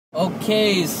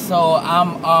Okay, so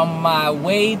I'm on my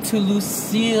way to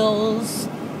Lucille's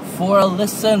for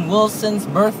Alyssa and Wilson's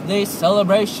birthday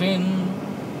celebration.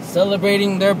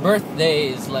 Celebrating their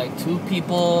birthdays, like two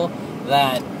people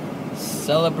that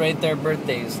celebrate their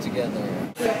birthdays together.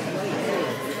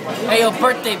 Hey, yo,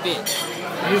 birthday bitch.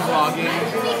 Are you vlogging?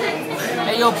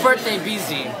 Hey, yo, birthday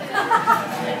busy.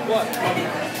 What?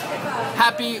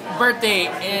 Happy birthday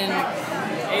in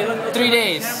 3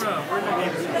 days.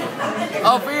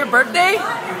 Oh, for your birthday?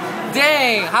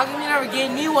 Dang, how come you never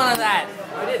gave me one of that?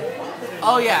 I did.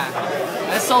 Oh yeah,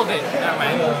 I sold it. Never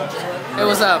mind. Hey,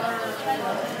 what's up?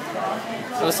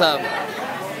 Hey, what's up?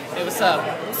 Hey, what's up?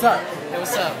 What's up? Hey,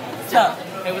 what's up? What's up?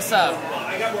 Hey, what's up?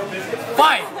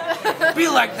 Fine! Be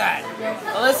like that!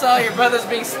 Alyssa, your brother's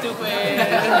being stupid.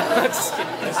 Just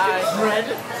kidding. Hi.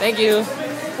 Thank you.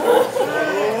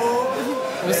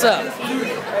 What's up?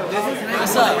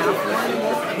 What's up?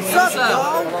 What's up?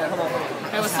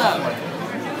 Hey, what's up?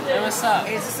 Hey, what's up?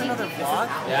 Hey, is this another vlog?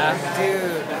 Yeah.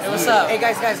 Dude. Hey, what's up? Hey,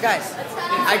 guys.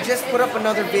 I just put up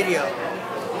another video.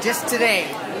 Just today.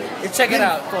 Check it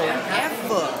out.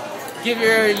 Forever. Give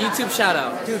your YouTube shout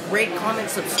out. Dude, rate, comment,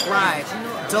 subscribe.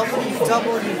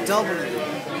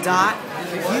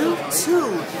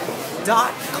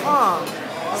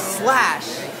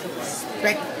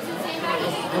 www.youtube.com/spec.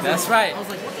 That's right.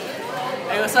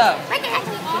 Hey, what's up?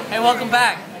 Hey, welcome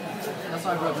back.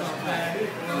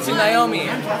 To Naomi.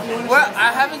 Where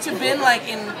haven't you been like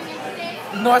in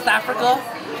North Africa?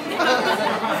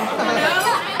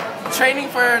 Training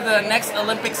for the next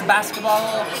Olympics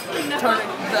basketball tournament.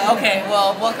 Okay,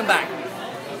 well, welcome back.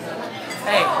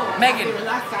 Hey, Megan.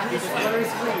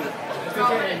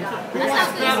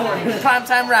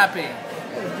 Primetime rapping.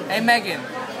 Hey, Megan.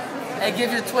 Hey,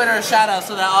 give your Twitter a shout out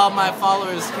so that all my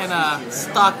followers can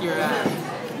stalk your ass.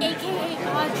 AKA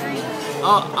Audrey.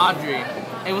 Oh, Audrey.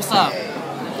 Hey, what's up?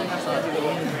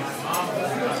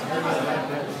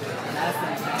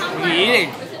 What are you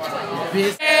eating?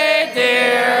 Hey,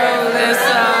 dear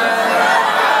Alyssa.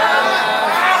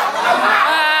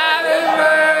 Happy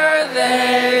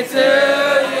birthday to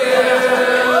you.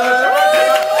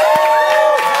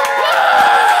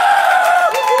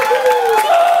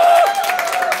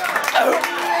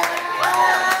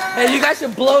 Hey, you guys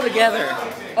should blow together.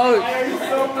 Oh.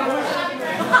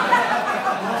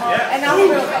 And now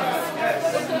we're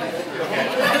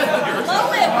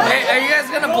Hey, are you guys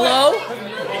gonna blow?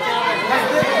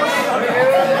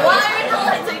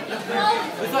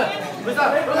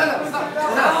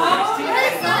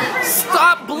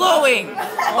 Stop blowing!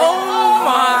 Oh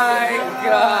my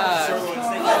god!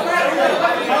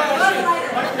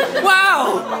 Wow!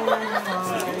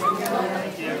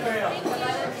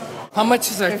 How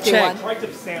much is our check?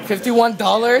 $51?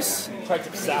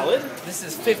 Tri-tip salad? This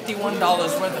is $51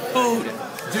 worth of food.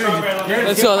 Dude,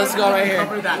 let's go right here.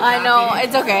 I know,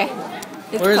 it's okay.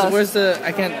 It's Where's the,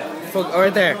 I can't focus,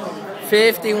 right there.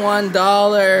 $51.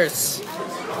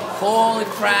 Holy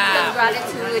crap.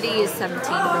 Gratuity is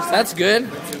 17%. That's good.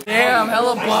 Damn,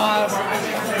 hella boss.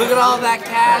 Look at all that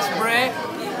cash, Bray.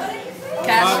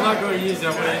 Cash. I'm not going to use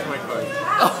that. I'm going to use my card.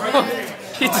 Oh,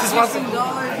 he just wants to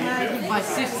Buy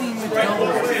 16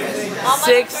 McDoubles.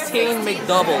 16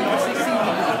 McDouble.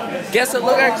 Guess what?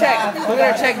 Look at our check. Look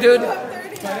at our check, dude.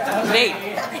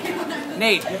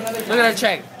 Nate, look at our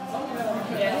check.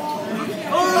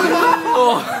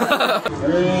 Oh.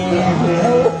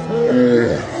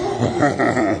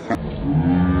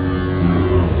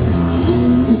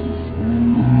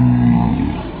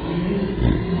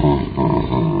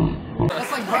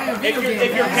 That's like buying a video game.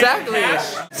 Exactly.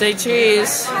 Say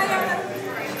cheese.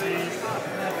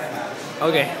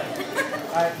 Okay.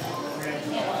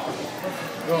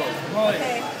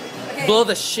 Blow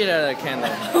the shit out of that candle.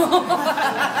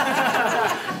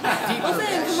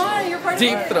 Listen, come on, you're part of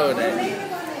Deep throat it.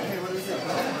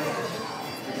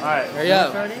 Alright. Hurry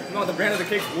up. No, the brand of the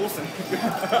cake's Wilson.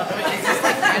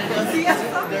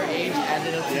 Their age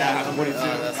added up to Yeah, I'm 42.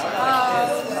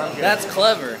 That's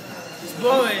clever. Just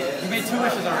blow it. You made 2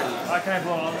 wishes already. Can I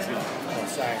blow all this? Oh,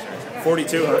 sorry.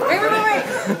 42, huh? Wait.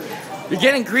 You're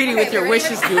getting greedy with your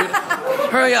wishes, dude.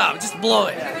 Hurry up, just blow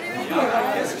it.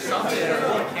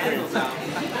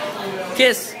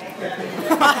 Kiss.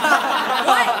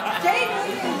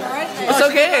 It's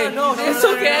okay. It's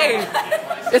okay.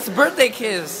 It's a birthday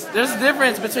kiss. There's a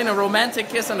difference between a romantic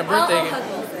kiss and a birthday kiss.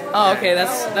 Oh, okay.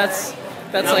 That's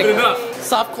like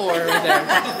softcore right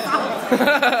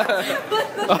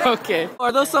there. Okay.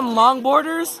 Are those some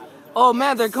longboarders? Oh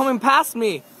man, they're coming past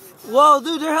me. Whoa,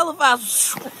 dude, they're hella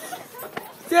fast.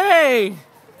 Dang.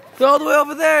 They're all the way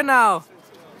over there now.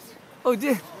 Oh,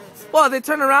 whoa, they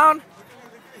turn around?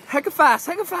 Hecka fast,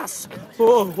 hecka fast.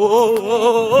 Whoa, whoa,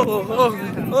 whoa, whoa,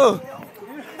 whoa,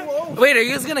 whoa. Wait, are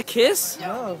you guys gonna kiss?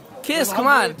 No. Kiss, come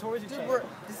on.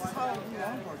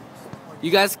 You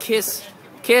guys kiss.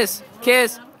 Kiss,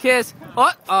 kiss, kiss.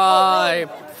 What?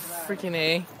 Freaking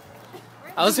A.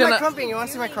 I was gonna. My crumping. You want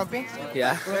to see my crumping?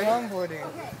 Yeah. We're longboarding.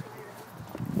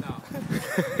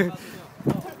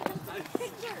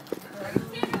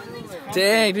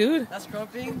 Dang, dude. That's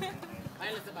crumping.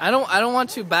 I don't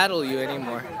want to battle you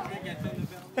anymore.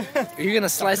 You're gonna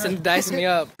slice and dice me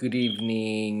up. Good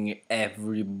evening,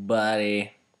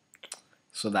 everybody.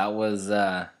 So that was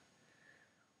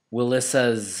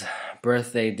Wilyssa's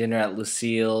birthday dinner at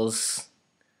Lucille's.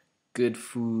 Good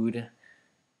food.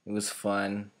 It was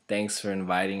fun. Thanks for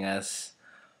inviting us.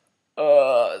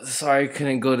 Sorry I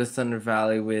couldn't go to Thunder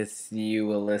Valley with you,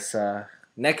 Alyssa.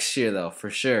 Next year though, for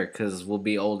sure, because we'll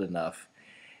be old enough.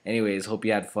 Anyways, hope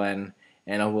you had fun.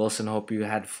 And Wilson, hope you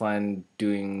had fun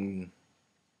doing...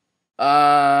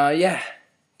 yeah.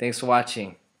 Thanks for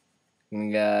watching.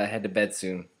 I'm gonna head to bed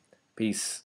soon. Peace.